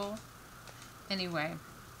fat people. Anyway,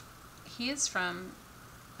 he is from,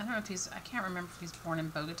 I can't remember if he's born in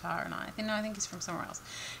Bogota or not. I think he's from somewhere else.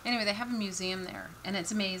 Anyway, they have a museum there, and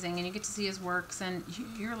it's amazing, and you get to see his works, and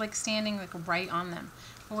you're standing right on them.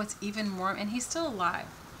 But what's even more, and he's still alive,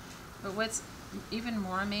 but what's even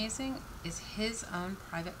more amazing is his own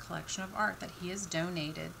private collection of art that he has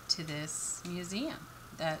donated to this museum.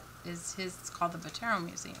 It's called the Botero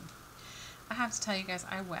Museum. I have to tell you guys,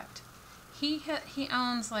 I wept. He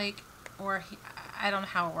owns I don't know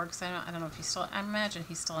how it works. I don't know if he still, I imagine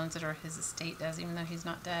he still owns it, or his estate does, even though he's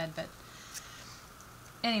not dead. But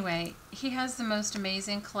anyway, he has the most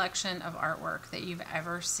amazing collection of artwork that you've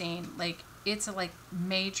ever seen. It's a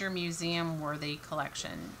major museum worthy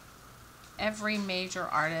collection. Every major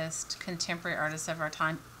artist, contemporary artist of our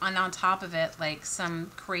time, and on top of it,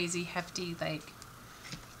 some crazy hefty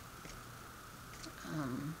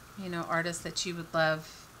artists that you would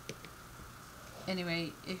love.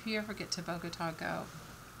 Anyway, if you ever get to Bogota, go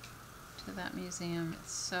to that museum.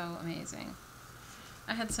 It's so amazing.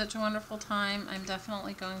 I had such a wonderful time. I'm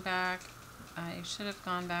definitely going back. I should have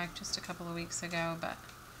gone back just a couple of weeks ago, but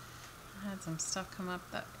I had some stuff come up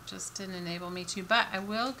that just didn't enable me to, but I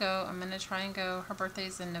will go. I'm going to try and go. Her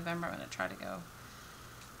birthday's in November. I'm going to try to go.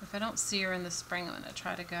 If I don't see her in the spring, I'm going to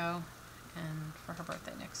try to go. And for her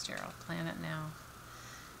birthday next year, I'll plan it now.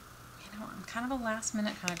 You know, I'm kind of a last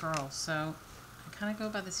minute kind of girl, so I kind of go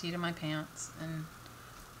by the seat of my pants, and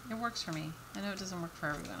it works for me. I know it doesn't work for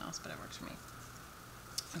everyone else, but it works for me.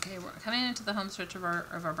 Okay, we're coming into the home stretch of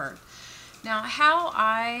our bird. Now, how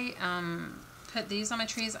I put these on my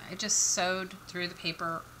trees, I just sewed through the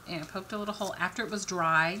paper, you know, poked a little hole after it was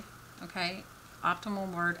dry. Okay, optimal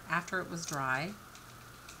word, after it was dry.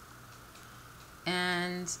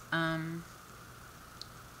 And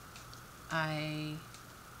I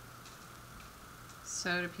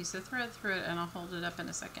sewed a piece of thread through it, and I'll hold it up in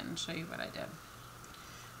a second and show you what I did.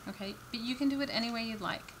 Okay, but you can do it any way you'd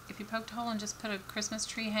like. If you poked a hole and just put a Christmas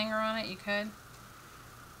tree hanger on it, you could.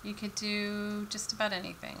 You could do just about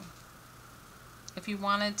anything. If you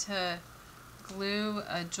wanted to glue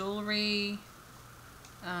a jewelry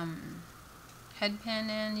head pin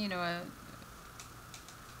in, you know,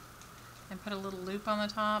 and put a little loop on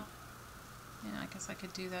the top, you know, I guess I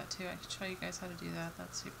could do that too. I could show you guys how to do that.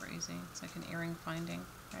 That's super easy. It's like an earring finding,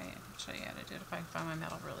 right? I can show you how to do it if I can find my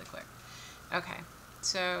metal really quick. Okay,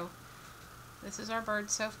 so this is our bird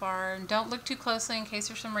so far. And don't look too closely in case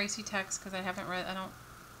there's some racy text, because I haven't read,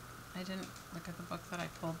 I didn't look at the book that I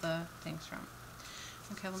pulled the things from.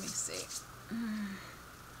 Okay, let me see.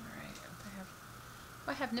 Alright,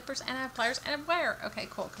 I have nippers, and I have pliers, and I have wire. Okay,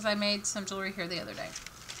 cool, because I made some jewelry here the other day.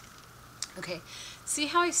 Okay, see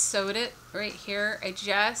how I sewed it right here? I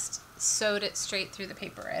just sewed it straight through the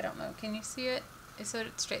paper. I don't know, can you see it? I sewed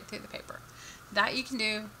it straight through the paper. That you can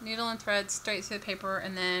do, needle and thread straight through the paper,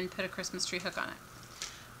 and then put a Christmas tree hook on it.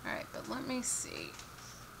 Alright, but let me see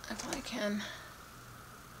if I can,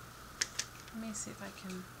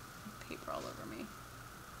 paper all over me.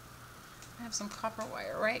 I have some copper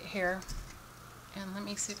wire right here, and let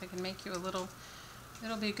me see if I can make you a little,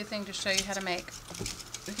 it'll be a good thing to show you how to make,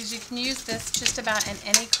 because you can use this just about in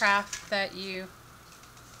any craft that you,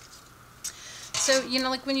 so, you know,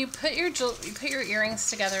 like when you put your earrings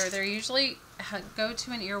together, they're usually go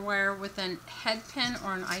to an ear wire with a head pin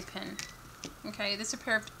or an eye pin. Okay, this is a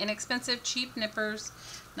pair of inexpensive, cheap nippers,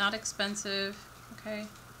 not expensive, okay,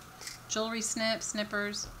 jewelry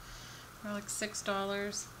snippers, they're like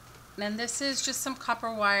 $6. And this is just some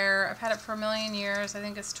copper wire. I've had it for a million years. I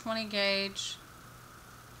think it's 20 gauge.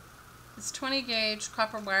 It's 20 gauge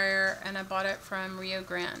copper wire, and I bought it from Rio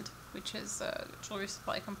Grande, which is a jewelry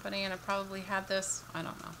supply company, and I probably had this, I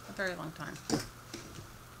don't know, a very long time.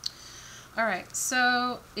 Alright,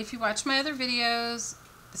 so if you watch my other videos,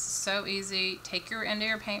 this is so easy. Take your end of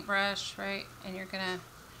your paintbrush, right, and you're gonna,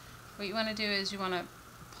 what you want to do is you want to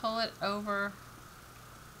pull it over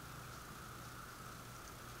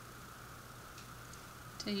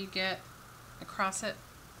till you get across it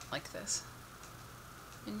like this.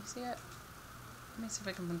 Can you see it? Let me see if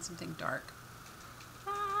I can find something dark.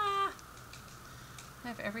 Ah! I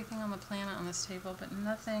have everything on the planet on this table, but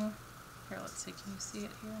nothing. Here, let's see. Can you see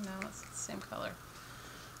it here? No, it's the same color.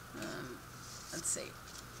 Let's see.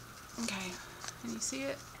 Okay. Can you see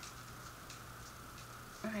it?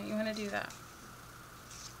 Alright, you want to do that.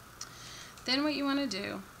 Then what you want to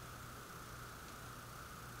do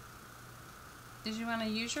is you want to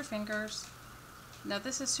use your fingers. Now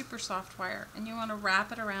this is super soft wire, and you want to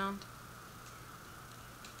wrap it around.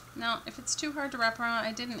 Now if it's too hard to wrap around,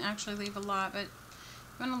 I didn't actually leave a lot, but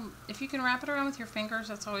you want to, if you can wrap it around with your fingers,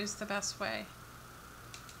 that's always the best way.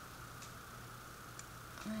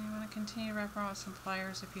 And then you want to continue to wrap around with some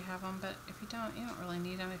pliers if you have them, but if you don't really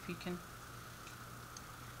need them if you can.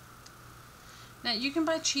 Now you can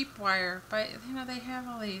buy cheap wire, but you know, they have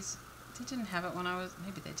all these. They didn't have it when I was,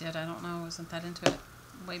 maybe they did, I don't know, I wasn't that into it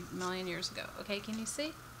way a million years ago. Okay, can you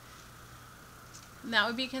see? And that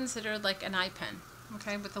would be considered like an eye pin,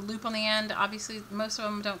 okay, with the loop on the end. Obviously, most of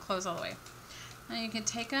them don't close all the way. Now you can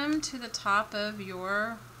take them to the top of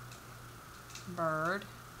your bird.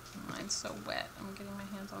 Mine's so wet, I'm getting my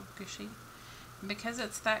hands all gushy. And because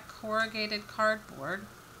it's that corrugated cardboard,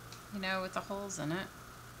 you know, with the holes in it,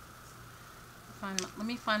 let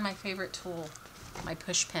me find my favorite tool, my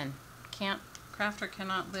push pin. Crafter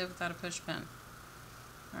cannot live without a push pin.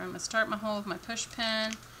 Alright, I'm going to start my hole with my push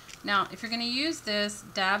pin. Now, if you're going to use this,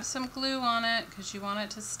 dab some glue on it because you want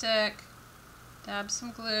it to stick. Dab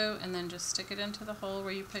some glue and then just stick it into the hole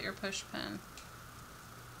where you put your push pin.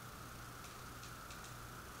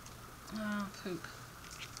 Oh, poop.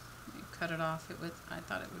 You cut it off. I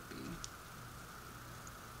thought it would be.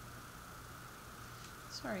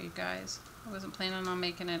 Sorry, you guys. I wasn't planning on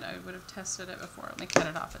making it. I would have tested it before. Let me cut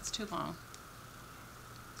it off. It's too long.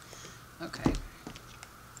 Okay.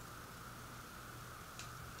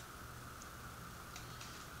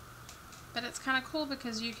 But it's kind of cool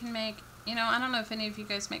because you can make, you know, I don't know if any of you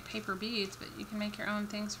guys make paper beads, but you can make your own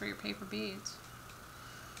things for your paper beads.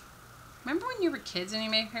 Remember when you were kids and you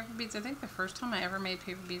made paper beads? I think the first time I ever made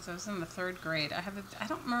paper beads, I was in the 3rd grade. I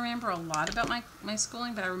don't remember a lot about my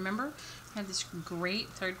schooling, but I remember I had this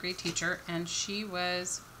great 3rd grade teacher, and she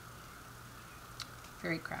was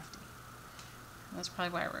very crafty. That's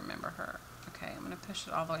probably why I remember her. Okay, I'm going to push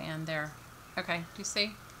it all the way in there. Okay, do you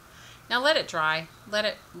see? Now let it dry. Let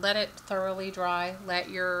it thoroughly dry. Let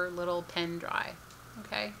your little pen dry.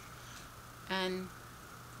 Okay? And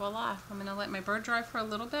voila. I'm going to let my bird dry for a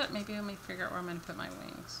little bit. Maybe let me figure out where I'm going to put my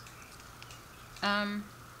wings.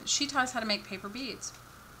 She taught us how to make paper beads.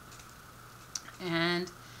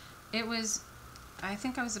 And it was, I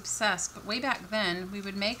think I was obsessed. But way back then, we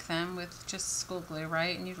would make them with just school glue,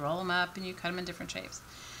 right? And you'd roll them up and you cut them in different shapes.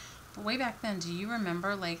 But way back then, do you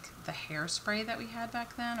remember like the hairspray that we had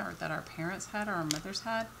back then, or that our parents had or our mothers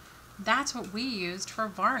had? That's what we used for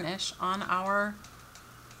varnish on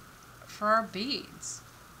for our beads.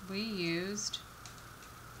 We used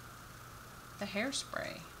the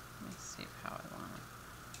hairspray. Let me see how I want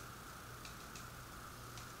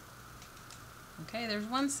it. Okay, there's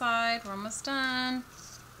one side. We're almost done.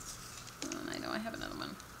 And I know I have another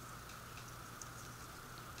one.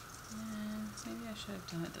 Maybe I should have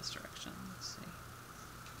done it this direction. Let's see.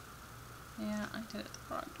 Yeah, I did it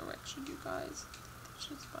the wrong direction, you guys. That's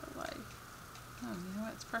just my life. Oh, you know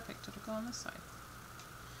what? It's perfect. It'll go on this side.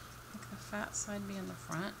 Make the fat side be in the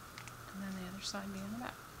front, and then the other side be in the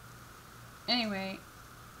back. Anyway,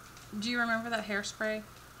 do you remember that hairspray?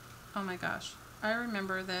 Oh my gosh. I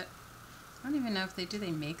remember that. I don't even know if do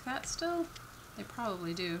they make that still? They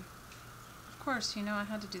probably do. Of course, you know, I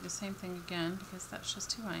had to do the same thing again because that's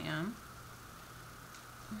just who I am.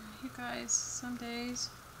 You guys, some days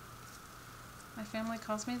my family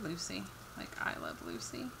calls me Lucy. Like, I love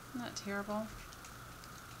Lucy. Isn't that terrible?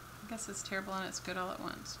 I guess it's terrible and it's good all at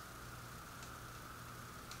once.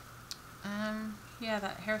 Yeah,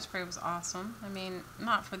 that hairspray was awesome. I mean,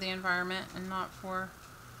 not for the environment and not for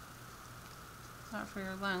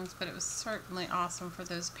your lungs, but it was certainly awesome for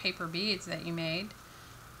those paper beads that you made.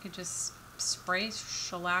 You could just spray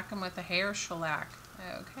shellac them with a hair shellac.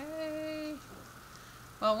 Okay.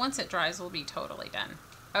 Well, once it dries, we'll be totally done.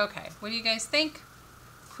 Okay, what do you guys think?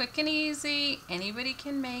 Quick and easy. Anybody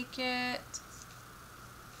can make it.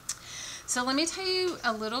 So let me tell you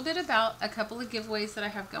a little bit about a couple of giveaways that I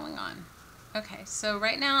have going on. Okay, so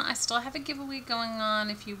right now I still have a giveaway going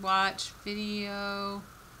on. If you watch video,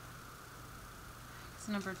 it's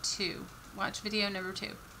number 2. Watch video number 2.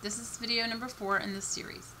 This is video number 4 in this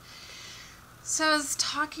series. So I was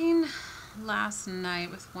talking last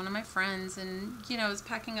night with one of my friends, and you know, I was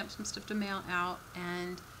packing up some stuff to mail out,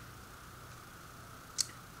 and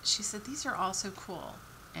she said these are all so cool,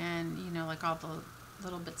 and you know, like all the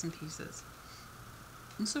little bits and pieces.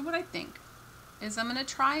 And so what I think is I'm going to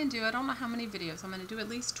try and do, I don't know how many videos, I'm going to do at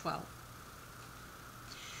least 12.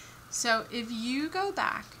 So if you go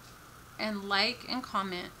back and like and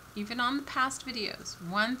comment even on the past videos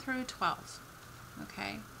 1 through 12,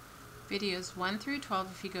 okay, videos 1 through 12,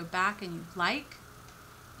 if you go back and you like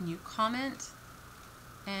and you comment,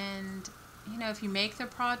 and you know, if you make the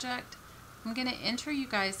project, I'm going to enter you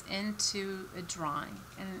guys into a drawing,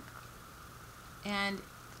 and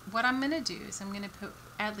what I'm going to do is I'm going to put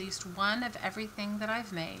at least one of everything that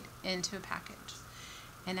I've made into a package,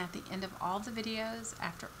 and at the end of all the videos,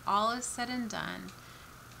 after all is said and done,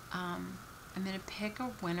 I'm going to pick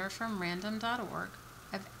a winner from random.org.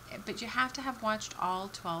 But you have to have watched all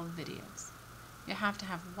 12 videos. You have to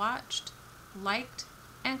have watched, liked,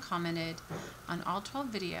 and commented on all 12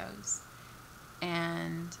 videos,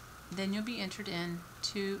 and then you'll be entered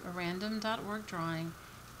into a random.org drawing,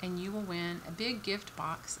 and you will win a big gift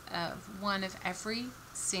box of one of every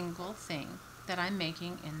single thing that I'm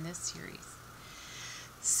making in this series.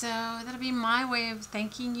 So that'll be my way of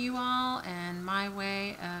thanking you all and my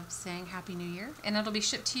way of saying Happy New Year. And it'll be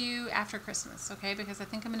shipped to you after Christmas, okay? Because I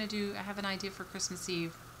think I have an idea for Christmas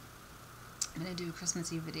Eve. I'm going to do a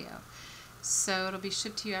Christmas Eve video. So it'll be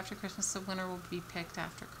shipped to you after Christmas. The winner will be picked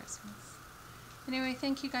after Christmas. Anyway,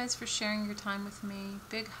 thank you guys for sharing your time with me.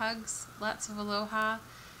 Big hugs, lots of aloha.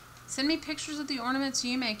 Send me pictures of the ornaments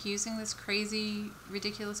you make using this crazy,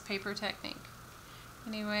 ridiculous paper technique.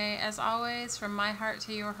 Anyway, as always, from my heart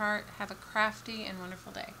to your heart, have a crafty and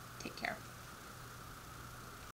wonderful day. Take care.